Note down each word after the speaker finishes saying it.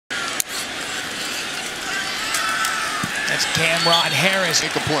It's Cameron Harris.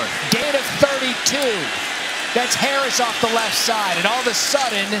 Make a play. Gain of 32. That's Harris off the left side. And all of a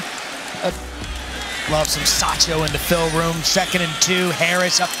sudden, love some Sacho in the fill room. 2nd and 2.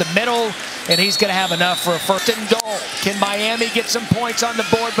 Harris up the middle. And he's going to have enough for a 1st and goal. Can Miami get some points on the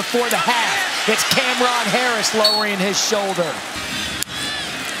board before the half? It's Cameron Harris lowering his shoulder.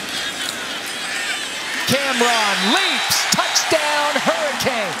 Cameron leaps. Touchdown,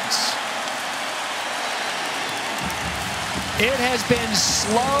 Hurricanes. It has been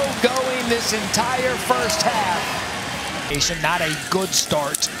slow going this entire first half. Not a good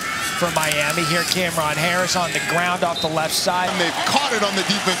start for Miami. Here, Cameron Harris on the ground off the left side. And they've caught it on the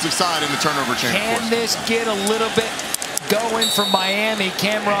defensive side in the turnover chain. Can this get a little bit going for Miami?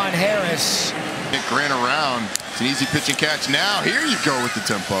 Cameron Harris. Nick ran around. It's an easy pitch and catch. Now, here you go with the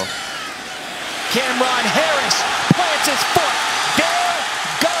tempo. Cameron Harris plants his foot. There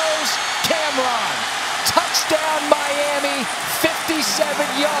goes Cameron. Touchdown, Miami. 57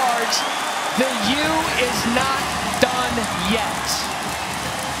 yards. The U is not done yet.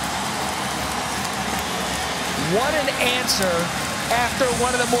 What an answer after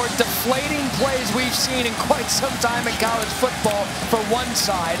one of the more deflating plays we've seen in quite some time in college football for one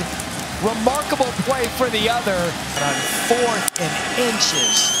side. Remarkable play for the other. On 4th and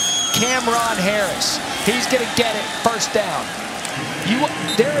inches, Cameron Harris. He's going to get it. 1st down.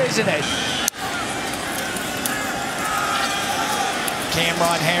 There isn't a...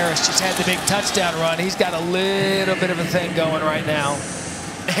 Cameron Harris just had the big touchdown run. He's got a little bit of a thing going right now.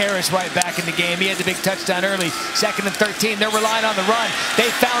 Harris right back in the game. He had the big touchdown early. 2nd and 13. They're relying on the run.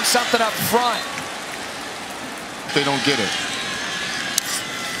 They found something up front. They don't get it.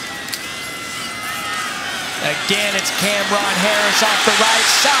 Again, it's Cameron Harris off the right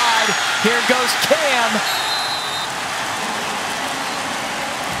side. Here goes Cam.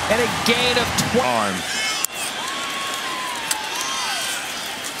 And a gain of 20.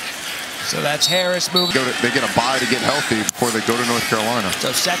 So that's Harris moving. They get a bye to get healthy before they go to North Carolina.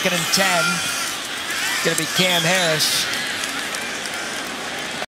 So 2nd and 10. Going to be Cam Harris.